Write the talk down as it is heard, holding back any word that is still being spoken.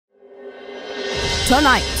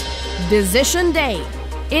Tonight, Decision Day.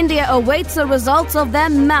 India awaits the results of their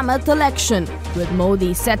mammoth election, with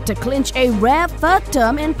Modi set to clinch a rare third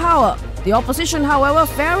term in power. The opposition, however,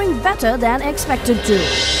 faring better than expected to.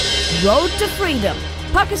 Road to freedom.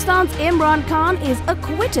 Pakistan's Imran Khan is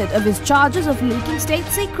acquitted of his charges of leaking state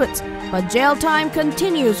secrets, but jail time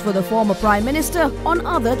continues for the former Prime Minister on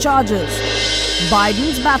other charges.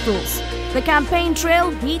 Biden's battles. The campaign trail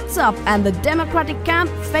heats up and the Democratic camp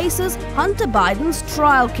faces Hunter Biden's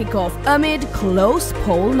trial kickoff amid close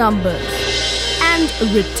poll numbers. And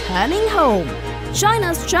returning home.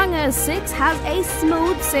 China's Chang'e 6 has a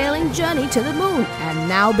smooth sailing journey to the moon and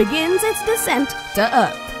now begins its descent to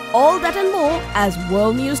Earth. All that and more as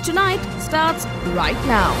World News Tonight starts right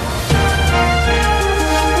now.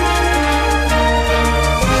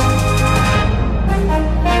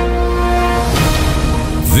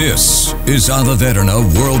 This is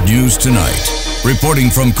Derana World News Tonight. Reporting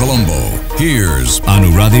from Colombo, here's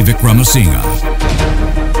Anuradhi Vikramasinghe.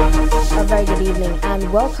 A very good evening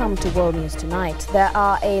and welcome to World News Tonight. There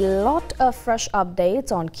are a lot of fresh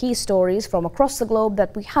updates on key stories from across the globe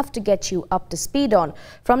that we have to get you up to speed on.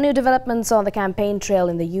 From new developments on the campaign trail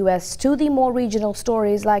in the US to the more regional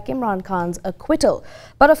stories like Imran Khan's acquittal.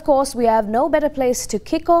 But of course, we have no better place to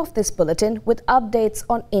kick off this bulletin with updates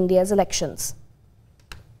on India's elections.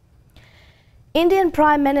 Indian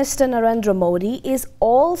Prime Minister Narendra Modi is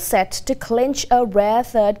all set to clinch a rare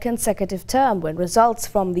third consecutive term when results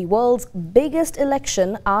from the world's biggest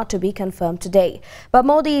election are to be confirmed today. But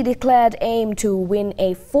Modi declared aim to win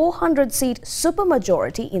a 400-seat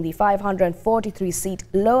supermajority in the 543-seat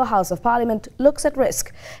lower house of parliament looks at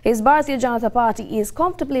risk. His Bharatiya Janata Party is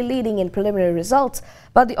comfortably leading in preliminary results,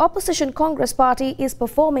 but the opposition Congress Party is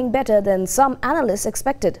performing better than some analysts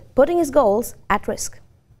expected, putting his goals at risk.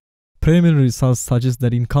 Preliminary results suggest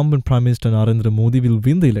that incumbent Prime Minister Narendra Modi will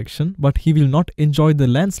win the election, but he will not enjoy the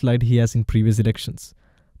landslide he has in previous elections.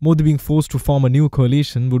 Modi being forced to form a new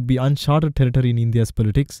coalition would be uncharted territory in India's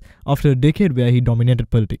politics after a decade where he dominated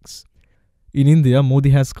politics. In India, Modi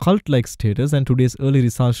has cult-like status and today's early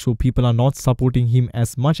results show people are not supporting him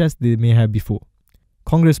as much as they may have before.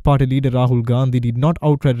 Congress party leader Rahul Gandhi did not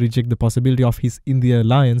outright reject the possibility of his India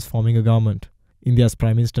alliance forming a government. India's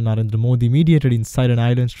Prime Minister Narendra Modi mediated inside an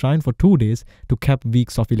island shrine for 2 days to cap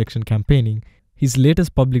weeks of election campaigning, his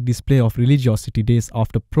latest public display of religiosity days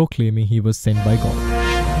after proclaiming he was sent by God.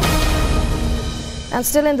 And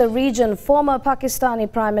still in the region, former Pakistani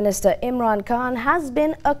Prime Minister Imran Khan has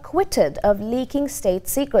been acquitted of leaking state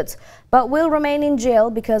secrets, but will remain in jail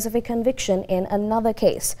because of a conviction in another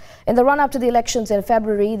case. In the run-up to the elections in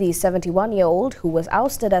February, the 71-year-old, who was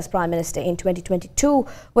ousted as Prime Minister in 2022,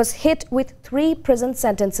 was hit with 3 prison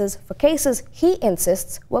sentences for cases he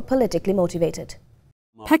insists were politically motivated.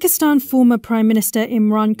 Pakistan former Prime Minister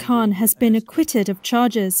Imran Khan has been acquitted of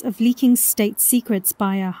charges of leaking state secrets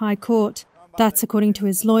by a high court. That's according to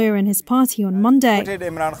his lawyer and his party on Monday.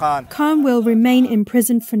 Khan will remain in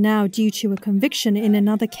prison for now due to a conviction in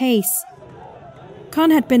another case.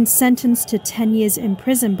 Khan had been sentenced to 10 years in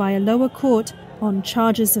prison by a lower court on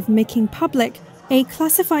charges of making public a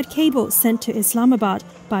classified cable sent to Islamabad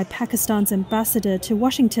by Pakistan's ambassador to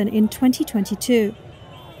Washington in 2022.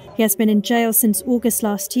 He has been in jail since August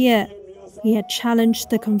last year. He had challenged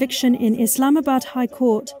the conviction in Islamabad High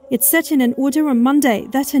Court. It set in an order on Monday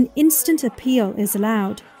that an instant appeal is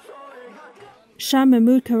allowed. Shah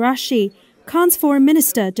Mahmood Qureshi, Khan's foreign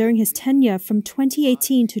minister during his tenure from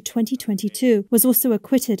 2018 to 2022, was also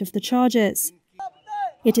acquitted of the charges.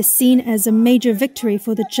 It is seen as a major victory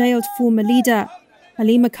for the jailed former leader.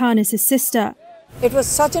 Alima Khan is his sister. It was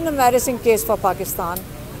such an embarrassing case for Pakistan,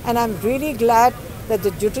 and I'm really glad that the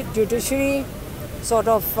judiciary sort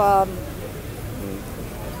of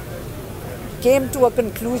came to a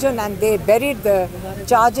conclusion and they buried the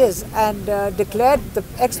charges and declared the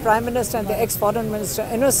ex-Prime Minister and the ex-Foreign Minister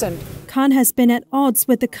innocent. Khan has been at odds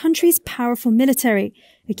with the country's powerful military,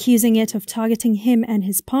 accusing it of targeting him and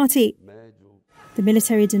his party. The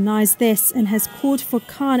military denies this and has called for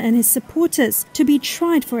Khan and his supporters to be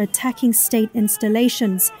tried for attacking state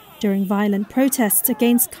installations during violent protests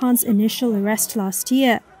against Khan's initial arrest last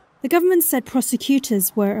year. The government said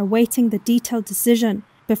prosecutors were awaiting the detailed decision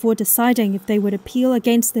before deciding if they would appeal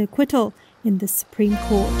against the acquittal in the Supreme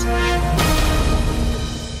Court.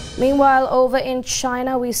 Meanwhile, over in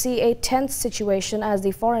China, we see a tense situation as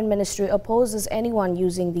the foreign ministry opposes anyone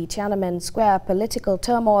using the Tiananmen Square political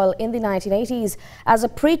turmoil in the 1980s as a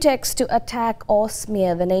pretext to attack or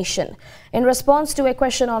smear the nation. In response to a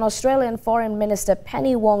question on Australian Foreign Minister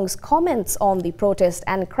Penny Wong's comments on the protest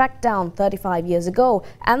and crackdown 35 years ago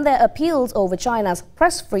and their appeals over China's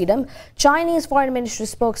press freedom, Chinese Foreign Ministry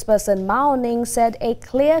spokesperson Mao Ning said a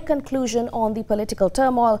clear conclusion on the political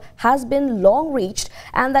turmoil has been long reached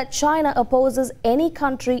and that China opposes any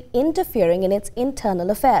country interfering in its internal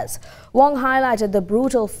affairs. Wong highlighted the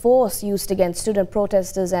brutal force used against student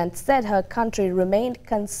protesters and said her country remained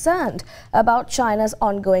concerned about China's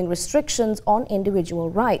ongoing restrictions on individual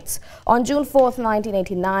rights. On June 4,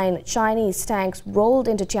 1989, Chinese tanks rolled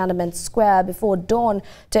into Tiananmen Square before dawn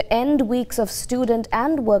to end weeks of student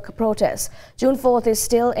and worker protests. June 4th is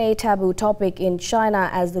still a taboo topic in China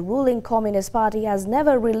as the ruling Communist Party has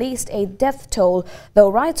never released a death toll, though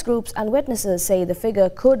rights groups and witnesses say the figure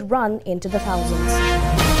could run into the thousands.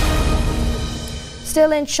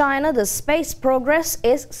 Still in China, the space progress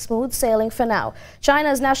is smooth sailing for now.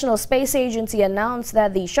 China's National Space Agency announced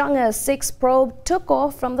that the Chang'e 6 probe took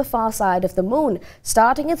off from the far side of the moon,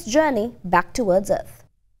 starting its journey back towards Earth.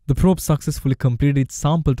 The probe successfully completed its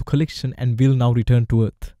sample to collection and will now return to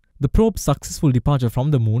Earth. The probe's successful departure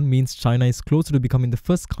from the moon means China is closer to becoming the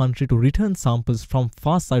first country to return samples from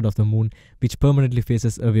far side of the moon, which permanently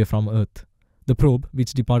faces away from Earth. The probe,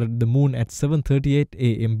 which departed the moon at 7:38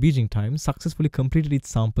 am Beijing time, successfully completed its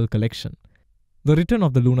sample collection. The return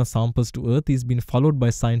of the lunar samples to Earth is being followed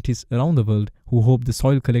by scientists around the world who hope the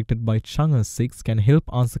soil collected by Chang'e 6 can help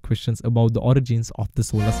answer questions about the origins of the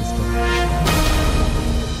solar system.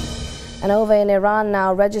 And over in Iran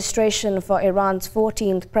now, registration for Iran's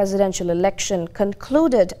 14th presidential election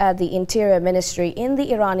concluded at the Interior Ministry in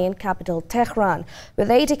the Iranian capital Tehran,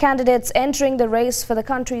 with 80 candidates entering the race for the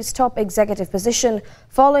country's top executive position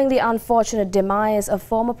following the unfortunate demise of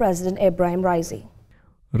former President Ebrahim Raisi.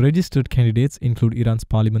 Registered candidates include Iran's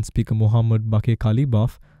Parliament Speaker Mohammad Bagher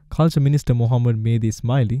Kalibaf, Culture Minister Mohammad Mehdi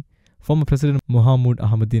Ismaili, former President Mohammad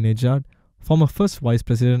Ahmadinejad, former First Vice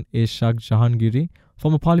President Eshaq Jahangiri,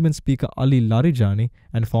 former Parliament Speaker Ali Larijani,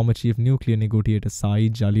 and former Chief Nuclear Negotiator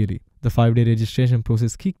Saeed Jalili. The 5-day registration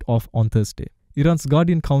process kicked off on Thursday. Iran's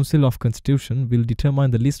Guardian Council of Constitution will determine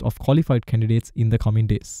the list of qualified candidates in the coming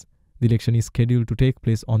days. The election is scheduled to take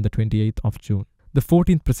place on the 28th of June. The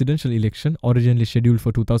 14th presidential election, originally scheduled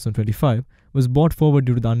for 2025, was brought forward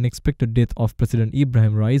due to the unexpected death of President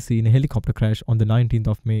Ebrahim Raisi in a helicopter crash on the 19th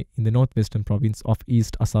of May in the northwestern province of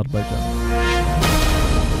East Azerbaijan.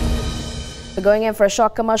 We're going in for a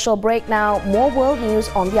short commercial break now. More world news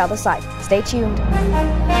on the other side. Stay tuned.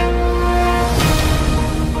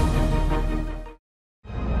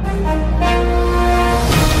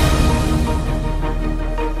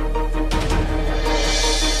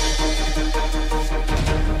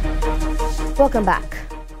 Welcome back.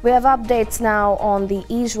 We have updates now on the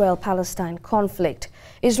Israel-Palestine conflict.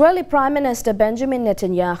 Israeli Prime Minister Benjamin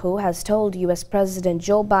Netanyahu has told US President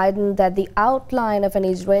Joe Biden that the outline of an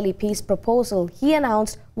Israeli peace proposal he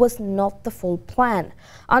announced was not the full plan.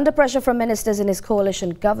 Under pressure from ministers in his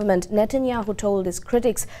coalition government, Netanyahu told his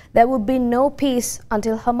critics there would be no peace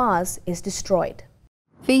until Hamas is destroyed.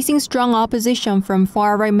 Facing strong opposition from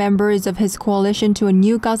far-right members of his coalition to a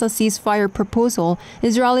new Gaza ceasefire proposal,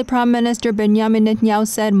 Israeli Prime Minister Benjamin Netanyahu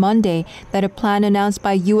said Monday that a plan announced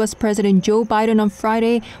by U.S. President Joe Biden on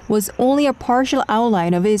Friday was only a partial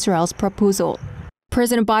outline of Israel's proposal.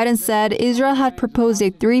 President Biden said Israel had proposed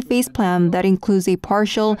a three-phase plan that includes a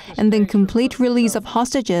partial and then complete release of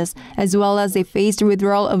hostages, as well as a phased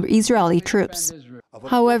withdrawal of Israeli troops.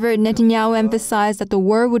 However, Netanyahu emphasized that the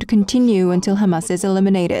war would continue until Hamas is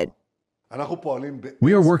eliminated.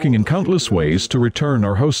 We are working in countless ways to return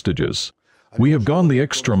our hostages. We have gone the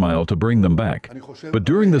extra mile to bring them back. But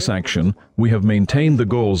during this action, we have maintained the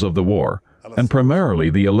goals of the war, and primarily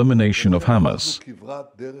the elimination of Hamas.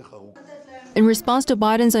 In response to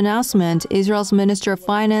Biden's announcement, Israel's Minister of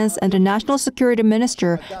Finance and the National Security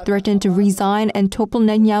Minister threatened to resign and topple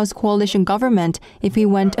Netanyahu's coalition government if he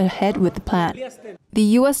went ahead with the plan. The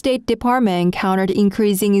U.S. State Department countered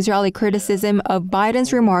increasing Israeli criticism of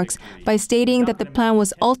Biden's remarks by stating that the plan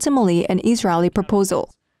was ultimately an Israeli proposal.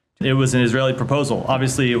 It was an Israeli proposal.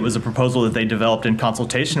 Obviously, it was a proposal that they developed in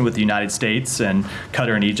consultation with the United States and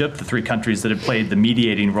Qatar and Egypt, the three countries that have played the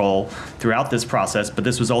mediating role throughout this process, but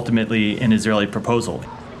this was ultimately an Israeli proposal.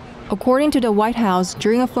 According to the White House,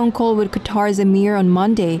 during a phone call with Qatar's emir on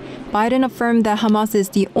Monday, Biden affirmed that Hamas is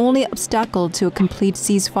the only obstacle to a complete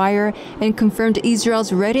ceasefire and confirmed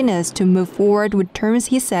Israel's readiness to move forward with terms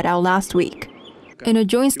he set out last week. In a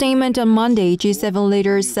joint statement on Monday, G7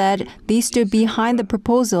 leaders said they stood behind the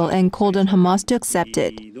proposal and called on Hamas to accept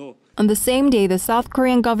it. On the same day, the South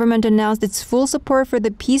Korean government announced its full support for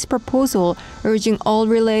the peace proposal, urging all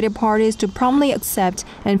related parties to promptly accept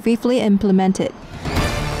and faithfully implement it.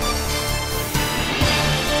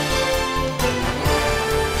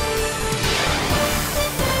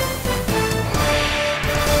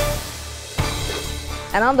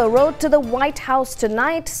 And on the road to the White House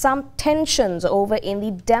tonight, some tensions over in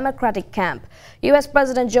the Democratic camp. U.S.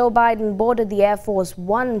 President Joe Biden boarded the Air Force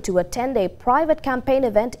One to attend a private campaign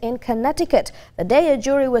event in Connecticut, the day a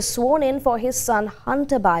jury was sworn in for his son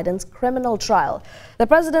Hunter Biden's criminal trial. The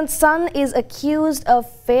president's son is accused of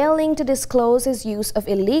failing to disclose his use of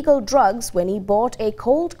illegal drugs when he bought a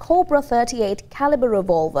Colt Cobra 38 caliber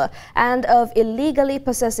revolver and of illegally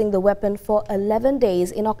possessing the weapon for 11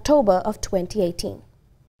 days in October of 2018.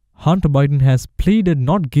 Hunter Biden has pleaded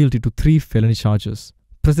not guilty to 3 felony charges.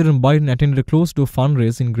 President Biden attended a closed-door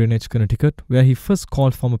fundraiser in Greenwich, Connecticut, where he first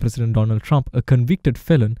called former President Donald Trump a convicted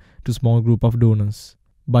felon to a small group of donors.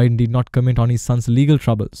 Biden did not comment on his son's legal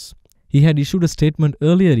troubles. He had issued a statement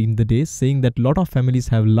earlier in the day saying that a lot of families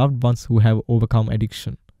have loved ones who have overcome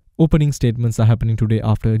addiction. Opening statements are happening today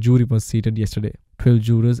after a jury was seated yesterday. 12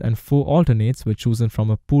 jurors and 4 alternates were chosen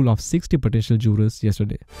from a pool of 60 potential jurors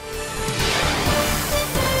yesterday.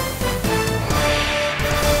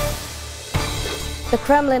 The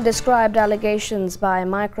Kremlin described allegations by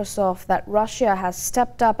Microsoft that Russia has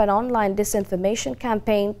stepped up an online disinformation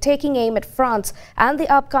campaign taking aim at France and the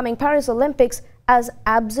upcoming Paris Olympics as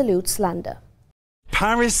absolute slander.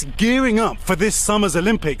 Paris gearing up for this summer's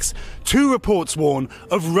Olympics. 2 reports warn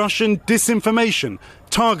of Russian disinformation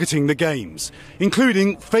targeting the Games,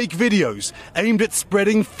 including fake videos aimed at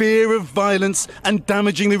spreading fear of violence and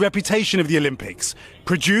damaging the reputation of the Olympics.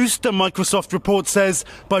 Produced, a Microsoft report says,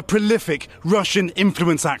 by prolific Russian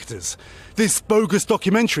influence actors. This bogus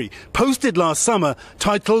documentary, posted last summer,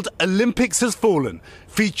 titled Olympics Has Fallen,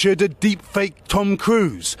 featured a deepfake Tom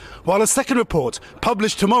Cruise, while a second report,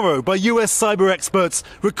 published tomorrow by US cyber experts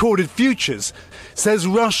Recorded Futures, says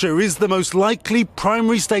Russia is the most likely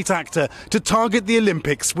primary state actor to target the Olympics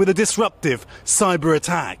with a disruptive cyber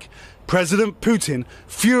attack. President Putin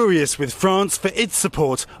furious with France for its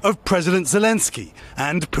support of President Zelensky,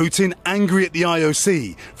 and Putin angry at the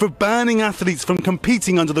IOC for banning athletes from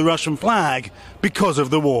competing under the Russian flag because of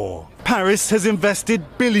the war. Paris has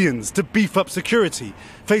invested billions to beef up security,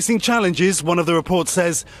 facing challenges, one of the reports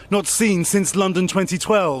says, not seen since London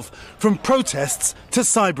 2012, from protests to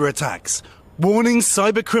cyber attacks. Warning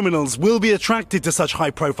cyber criminals will be attracted to such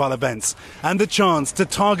high-profile events and the chance to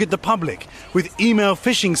target the public with email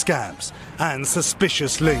phishing scams and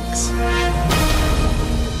suspicious links.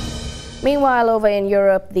 Meanwhile, over in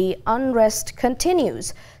Europe, the unrest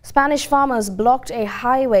continues. Spanish farmers blocked a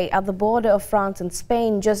highway at the border of France and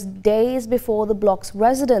Spain just days before the bloc's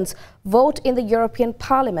residents vote in the European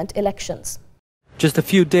Parliament elections. Just a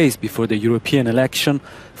few days before the European election,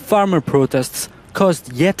 farmer protests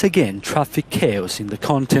caused yet again traffic chaos in the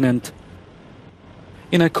continent.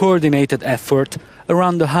 In a coordinated effort,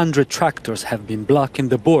 around 100 tractors have been blocking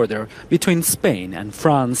the border between Spain and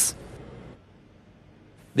France.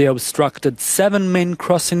 They obstructed 7 main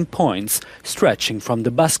crossing points stretching from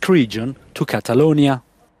the Basque region to Catalonia.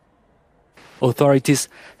 Authorities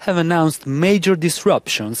have announced major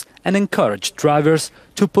disruptions and encouraged drivers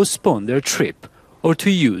to postpone their trip or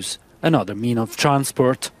to use another means of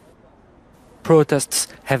transport. Protests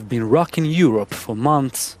have been rocking Europe for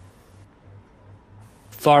months.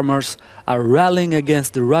 Farmers are rallying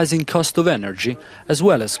against the rising cost of energy, as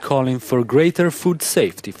well as calling for greater food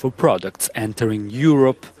safety for products entering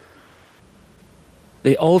Europe.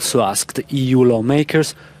 They also asked EU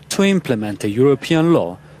lawmakers to implement a European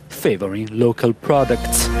law favoring local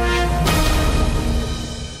products.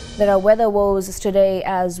 There are weather woes today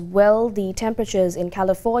as well. The temperatures in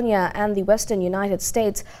California and the western United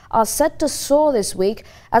States are set to soar this week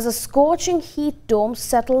as a scorching heat dome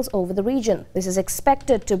settles over the region. This is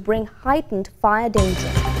expected to bring heightened fire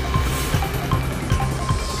danger.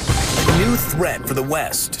 A new threat for the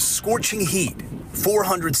West, scorching heat.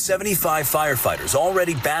 475 firefighters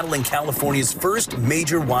already battling California's first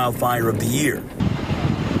major wildfire of the year.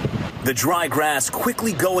 The dry grass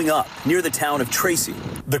quickly going up near the town of Tracy.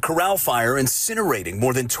 The Corral Fire incinerating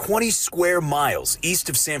more than 20 square miles east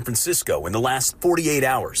of San Francisco in the last 48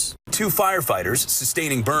 hours. 2 firefighters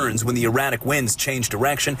sustaining burns when the erratic winds changed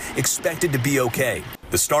direction, expected to be okay.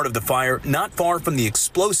 The start of the fire not far from the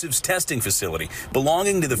explosives testing facility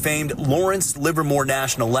belonging to the famed Lawrence Livermore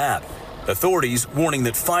National Lab. Authorities warning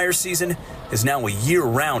that fire season is now a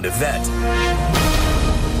year-round event.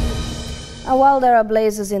 Now, while there are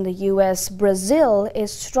blazes in the US, Brazil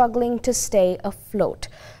is struggling to stay afloat.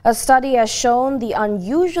 A study has shown the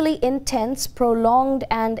unusually intense, prolonged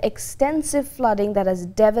and extensive flooding that has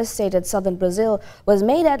devastated southern Brazil was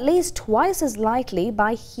made at least twice as likely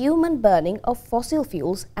by human burning of fossil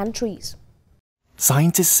fuels and trees.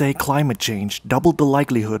 Scientists say climate change doubled the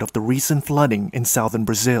likelihood of the recent flooding in southern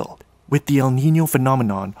Brazil, with the El Niño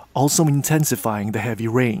phenomenon also intensifying the heavy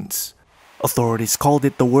rains. Authorities called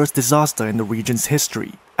it the worst disaster in the region's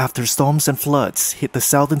history after storms and floods hit the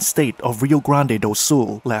southern state of Rio Grande do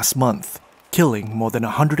Sul last month, killing more than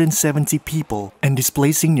 170 people and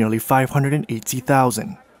displacing nearly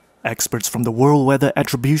 580,000. Experts from the World Weather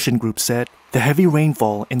Attribution Group said the heavy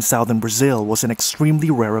rainfall in southern Brazil was an extremely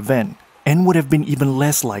rare event and would have been even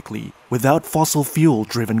less likely without fossil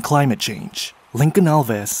fuel-driven climate change. Lincoln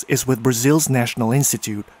Alves is with Brazil's National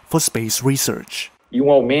Institute for Space Research.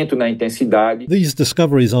 These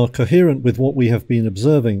discoveries are coherent with what we have been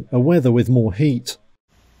observing, a weather with more heat.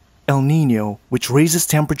 El Niño, which raises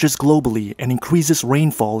temperatures globally and increases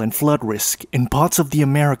rainfall and flood risk in parts of the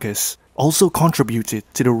Americas, also contributed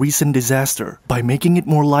to the recent disaster by making it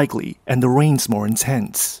more likely and the rains more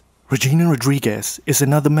intense. Regina Rodriguez is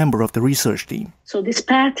another member of the research team. So this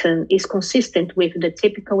pattern is consistent with the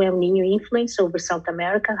typical El Niño influence over South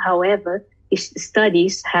America. However,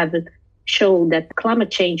 studies have shown that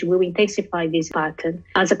climate change will intensify this pattern.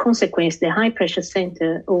 As a consequence, the high-pressure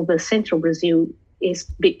center over central Brazil is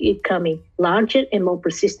becoming larger and more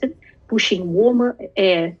persistent, pushing warmer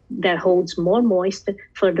air that holds more moisture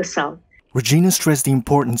further south. Regina stressed the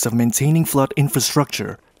importance of maintaining flood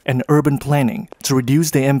infrastructure and urban planning to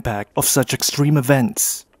reduce the impact of such extreme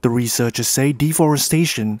events. The researchers say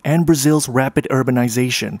deforestation and Brazil's rapid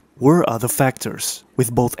urbanization were other factors,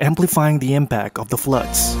 with both amplifying the impact of the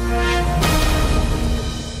floods.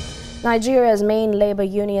 Nigeria's main labor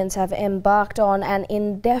unions have embarked on an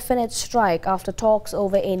indefinite strike after talks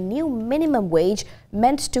over a new minimum wage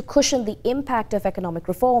meant to cushion the impact of economic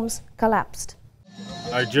reforms collapsed.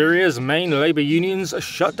 Nigeria's main labor unions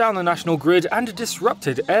shut down the national grid and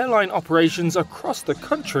disrupted airline operations across the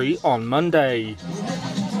country on Monday.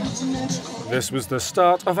 This was the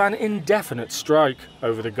start of an indefinite strike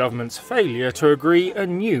over the government's failure to agree a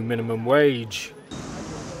new minimum wage.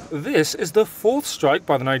 This is the fourth strike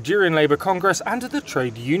by the Nigerian Labour Congress and the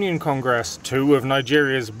Trade Union Congress, two of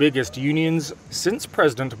Nigeria's biggest unions since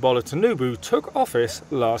President Bola Tinubu took office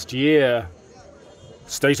last year.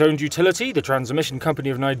 State-owned utility, the Transmission Company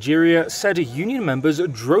of Nigeria, said union members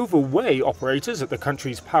drove away operators at the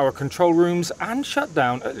country's power control rooms and shut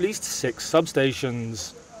down at least 6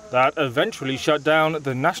 substations. That eventually shut down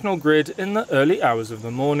the national grid in the early hours of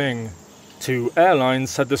the morning. 2 airlines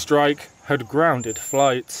said the strike had grounded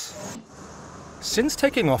flights. Since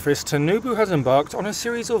taking office, Tinubu has embarked on a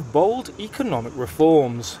series of bold economic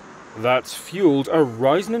reforms. That's fueled a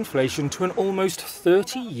rise in inflation to an almost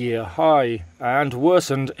 30-year high and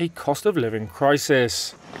worsened a cost of living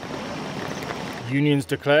crisis. Unions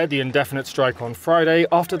declared the indefinite strike on Friday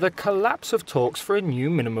after the collapse of talks for a new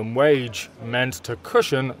minimum wage, meant to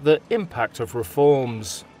cushion the impact of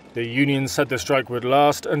reforms. The union said the strike would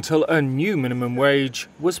last until a new minimum wage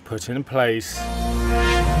was put in place.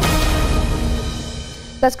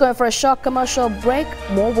 Let's go for a short commercial break.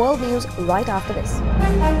 More world news right after this.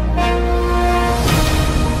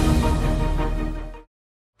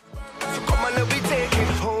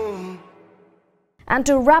 And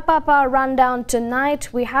to wrap up our rundown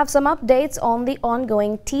tonight, we have some updates on the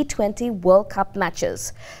ongoing T20 World Cup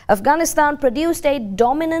matches. Afghanistan produced a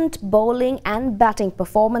dominant bowling and batting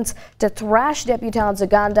performance to thrash debutants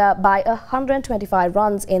Uganda by 125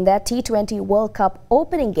 runs in their T20 World Cup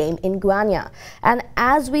opening game in Guinea. And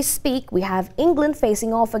as we speak, we have England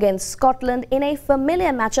facing off against Scotland in a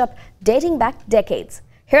familiar matchup dating back decades.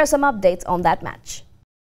 Here are some updates on that match.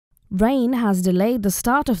 Rain has delayed the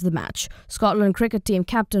start of the match. Scotland cricket team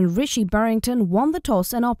captain Rishi Barrington won the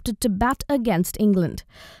toss and opted to bat against England.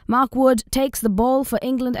 Mark Wood takes the ball for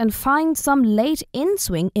England and finds some late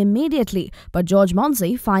in-swing immediately, but George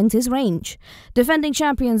Munsey finds his range. Defending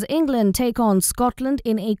champions England take on Scotland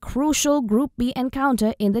in a crucial Group B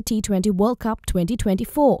encounter in the T20 World Cup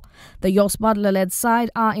 2024. The Jos Buttler-led side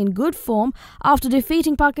are in good form after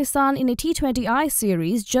defeating Pakistan in a T20I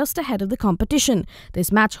series just ahead of the competition. This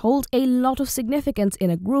match holds a lot of significance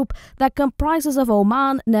in a group that comprises of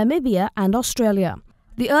Oman, Namibia and Australia.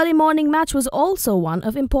 The early morning match was also one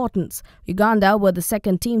of importance. Uganda were the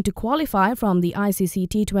second team to qualify from the ICC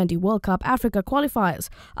T20 World Cup Africa qualifiers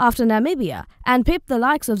after Namibia and pipped the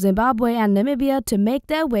likes of Zimbabwe and Namibia to make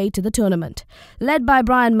their way to the tournament. Led by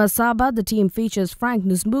Brian Masaba, the team features Frank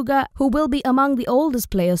Nusmuga, who will be among the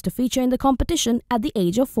oldest players to feature in the competition at the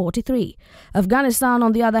age of 43. Afghanistan,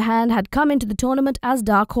 on the other hand, had come into the tournament as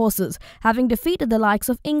dark horses, having defeated the likes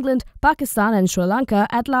of England, Pakistan and Sri Lanka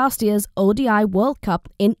at last year's ODI World Cup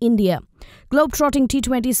in India. Globetrotting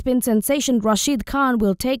T20 spin sensation Rashid Khan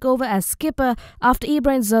will take over as skipper after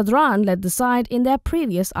Ibrahim Zadran led the side in their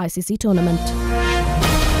previous ICC tournament.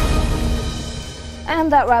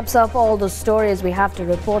 And that wraps up all the stories we have to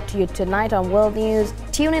report to you tonight on World News.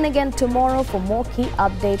 Tune in again tomorrow for more key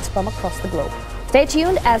updates from across the globe. Stay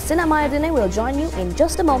tuned as Sina Mayadine will join you in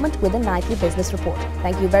just a moment with a nightly business report.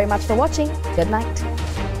 Thank you very much for watching. Good night.